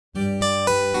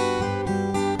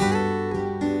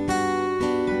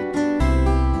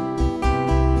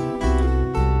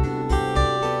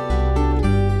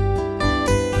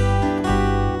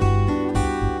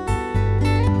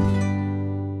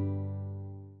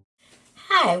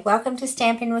Hi, welcome to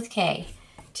Stampin' with Kay.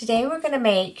 Today we're going to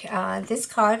make this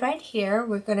card right here.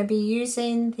 We're going to be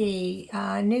using the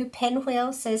new Pinwheel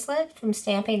Sizzlit from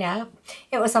Stampin' Up.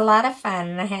 It was a lot of fun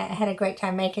and I had a great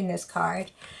time making this card.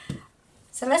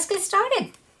 So let's get started.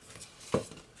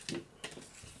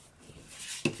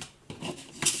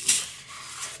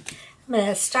 I'm going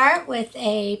to start with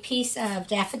a piece of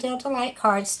Daffodil Delight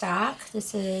cardstock.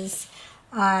 This is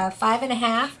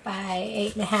 5.5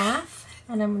 by 8.5,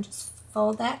 and I'm going to just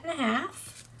fold that in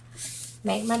half,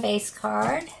 make my base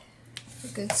card, a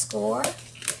good score. And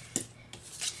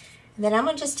then I'm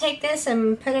going to just take this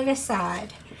and put it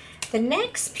aside. The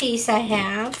next piece I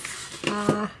have,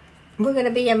 we're going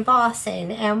to be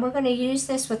embossing, and we're going to use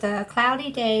this with a Cloudy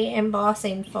Day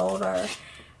embossing folder.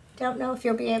 Don't know if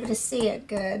you'll be able to see it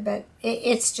good, but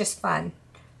it's just fun.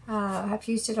 I've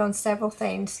used it on several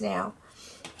things now.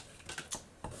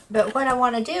 But what I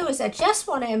want to do is I just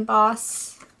want to emboss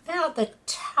about the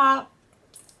top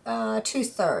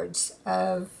 2/3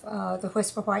 of the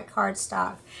Whisper White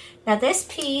cardstock. Now this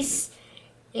piece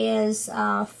is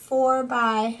 4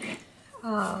 by,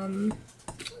 let's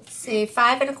see,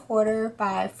 5.25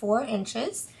 by 4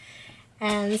 inches.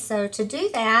 And so to do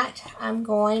that, I'm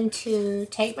going to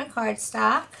take my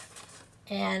cardstock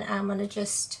and I'm going to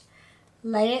just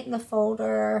lay it in the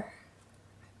folder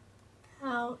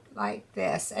out like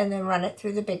this and then run it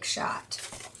through the Big Shot.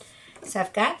 So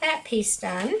I've got that piece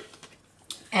done,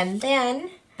 and then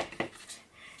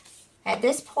at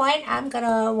this point I'm going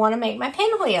to want to make my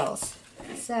pinwheels.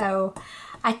 So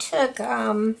I took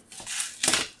some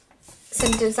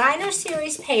Designer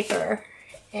Series paper,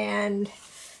 and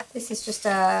this is just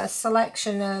a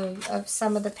selection of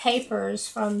some of the papers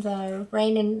from the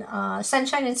Rain and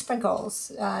Sunshine and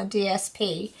Sprinkles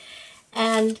DSP.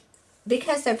 And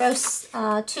because they're both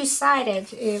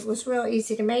two-sided, it was real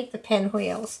easy to make the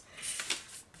pinwheels.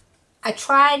 I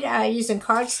tried using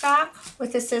cardstock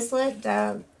with the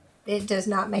Sizzlit. It does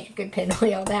not make a good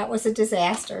pinwheel. That was a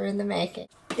disaster in the making.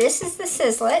 This is the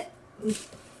Sizzlit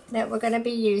that we're going to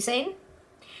be using,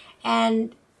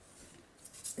 and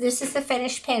this is the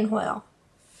finished pinwheel.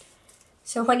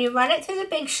 So when you run it through the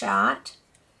Big Shot,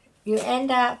 you end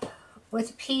up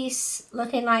with a piece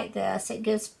looking like this. It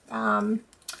gives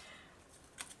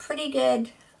pretty good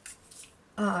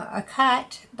a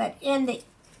cut, but in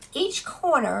each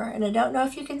corner, and I don't know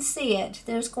if you can see it,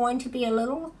 there's going to be a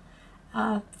little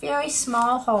very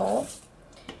small hole.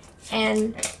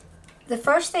 And the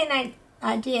first thing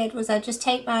I did was I just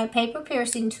take my paper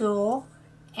piercing tool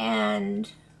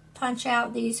and punch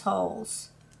out these holes.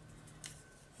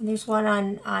 And there's one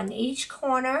on each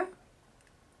corner.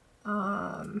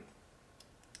 And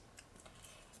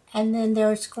then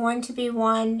there's going to be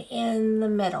one in the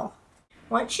middle.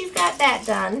 Once you've got that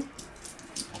done,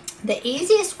 the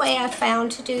easiest way I've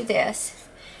found to do this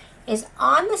is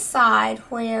on the side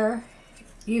where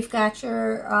you've got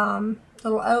your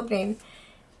little opening,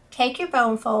 take your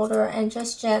bone folder and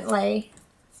just gently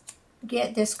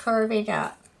get this curving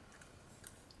up.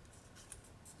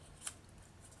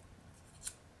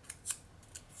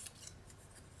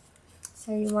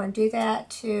 So you want to do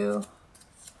that to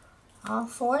all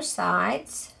 4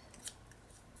 sides.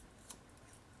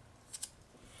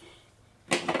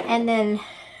 And then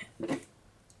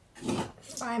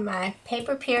by my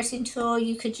paper piercing tool,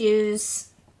 you could use,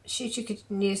 you could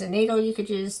use a needle, you could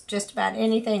use just about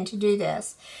anything to do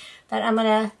this. But I'm going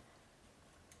to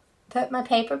put my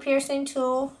paper piercing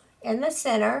tool in the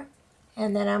center,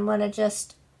 and then I'm going to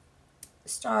just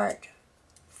start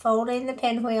folding the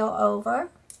pinwheel over.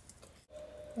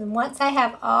 And once I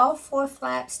have all 4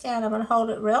 flaps down, I'm going to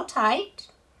hold it real tight.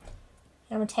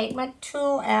 I'm going to take my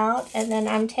tool out, and then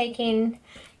you're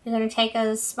going to take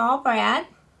a small brad.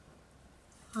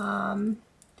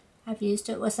 I've used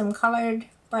it with some colored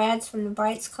brads from the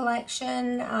Brights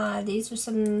collection. These are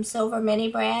some silver mini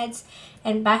brads.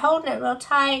 And by holding it real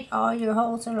tight, all your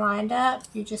holes are lined up.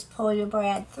 You just pull your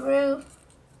brad through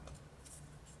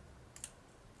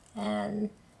and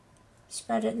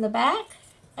spread it in the back,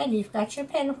 and you've got your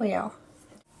pinwheel.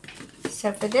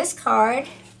 So for this card,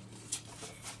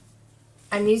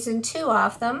 I'm using 2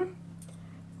 of them.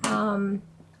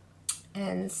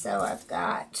 And so I've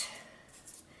got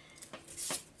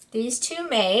these 2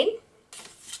 made.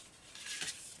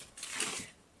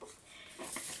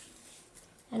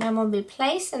 And I'm going to be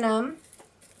placing them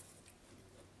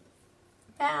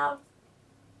about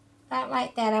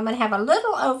like that. I'm going to have a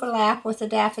little overlap with the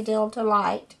Daffodil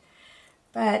Delight,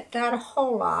 but not a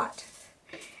whole lot.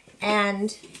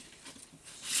 And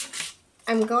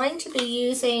I'm going to be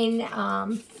using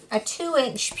a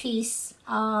 2-inch piece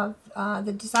of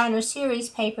the designer series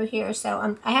paper here,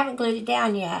 so I haven't glued it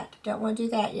down yet. Don't want to do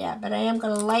that yet, but I am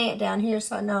going to lay it down here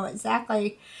so I know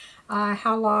exactly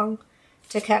how long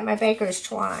to cut my baker's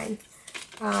twine.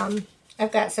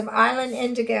 I've got some Island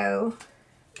Indigo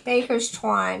baker's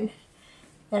twine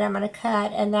that I'm going to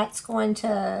cut, and that's going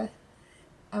to,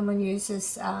 I'm going to use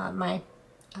this, my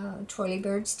twirly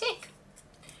bird stick.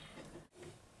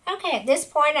 Okay, at this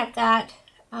point I've got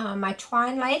my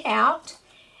twine laid out,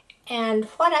 and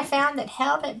what I found that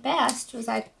held it best was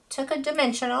I took a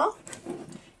dimensional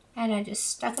and I just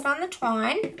stuck it on the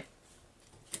twine.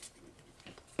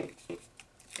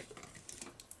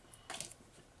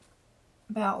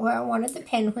 About where I wanted the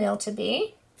pinwheel to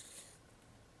be.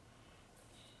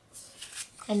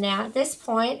 And now at this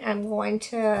point I'm going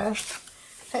to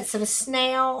put some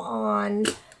snail on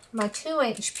my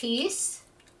 2-inch piece.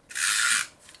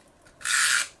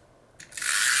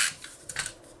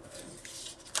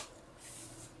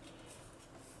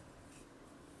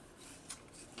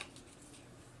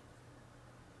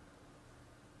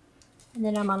 And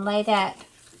then I'm going to lay that,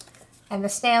 and the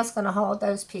snail's going to hold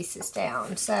those pieces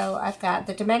down. So I've got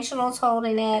the dimensionals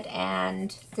holding it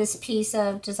and this piece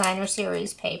of designer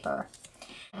series paper.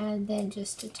 And then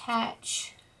just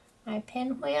attach my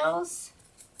pinwheels.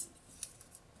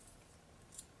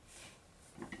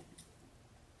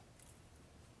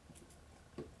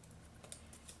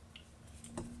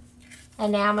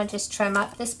 And now I'm going to just trim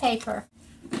up this paper.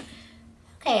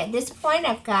 Okay, at this point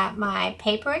I've got my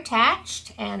paper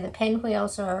attached and the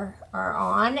pinwheels are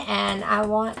on, and I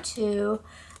want to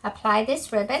apply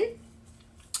this ribbon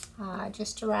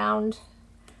just around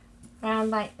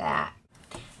like that.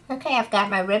 Okay, I've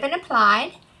got my ribbon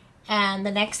applied, and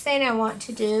the next thing I want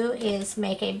to do is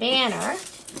make a banner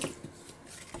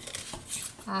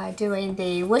doing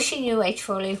the Wishing You a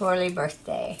Twirly Whirly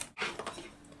Birthday.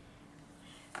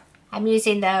 I'm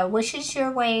using the Wishes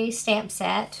Your Way stamp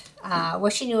set.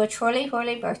 Wishing you a twirly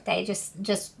whirly birthday.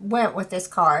 Just went with this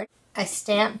card. I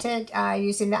stamped it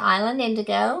using the Island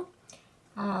Indigo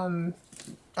on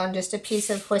just a piece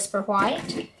of Whisper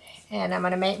White. And I'm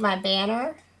going to make my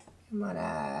banner. I'm going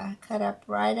to cut up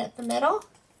right at the middle.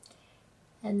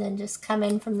 And then just come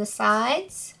in from the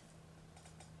sides.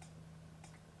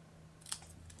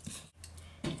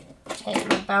 Take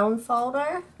my bone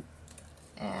folder.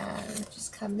 And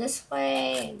just come this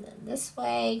way and then this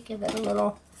way, give it a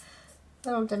little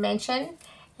dimension.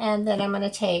 And then I'm going to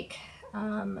take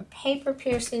a paper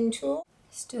piercing tool,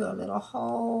 just do a little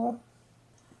hole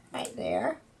right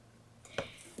there.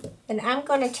 And I'm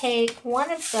going to take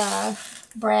one of the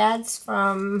brads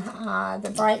from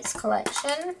the Brights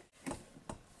collection.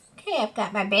 Okay, I've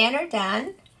got my banner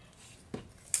done.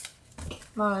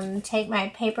 I'm going to take my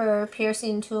paper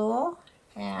piercing tool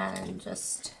and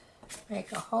just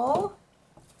make a hole,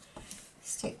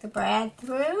 stick the brad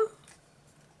through,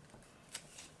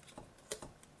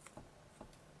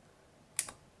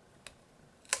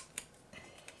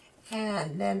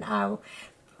 and then I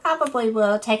probably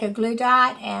will take a glue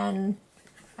dot and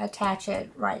attach it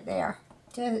right there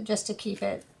just to keep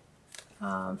it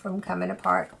from coming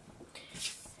apart.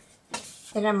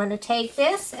 Then I'm going to take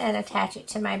this and attach it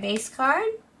to my base card.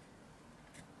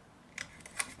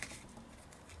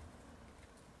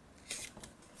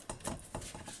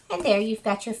 And there you've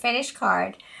got your finished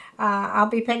card. I'll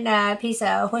be putting a piece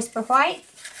of Whisper White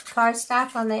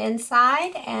cardstock on the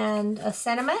inside and a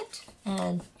sentiment.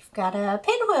 And you've got a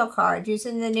pinwheel card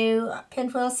using the new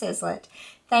Pinwheel Sizzlit.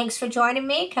 Thanks for joining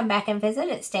me. Come back and visit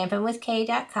at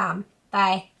stampinwithk.com.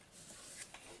 Bye.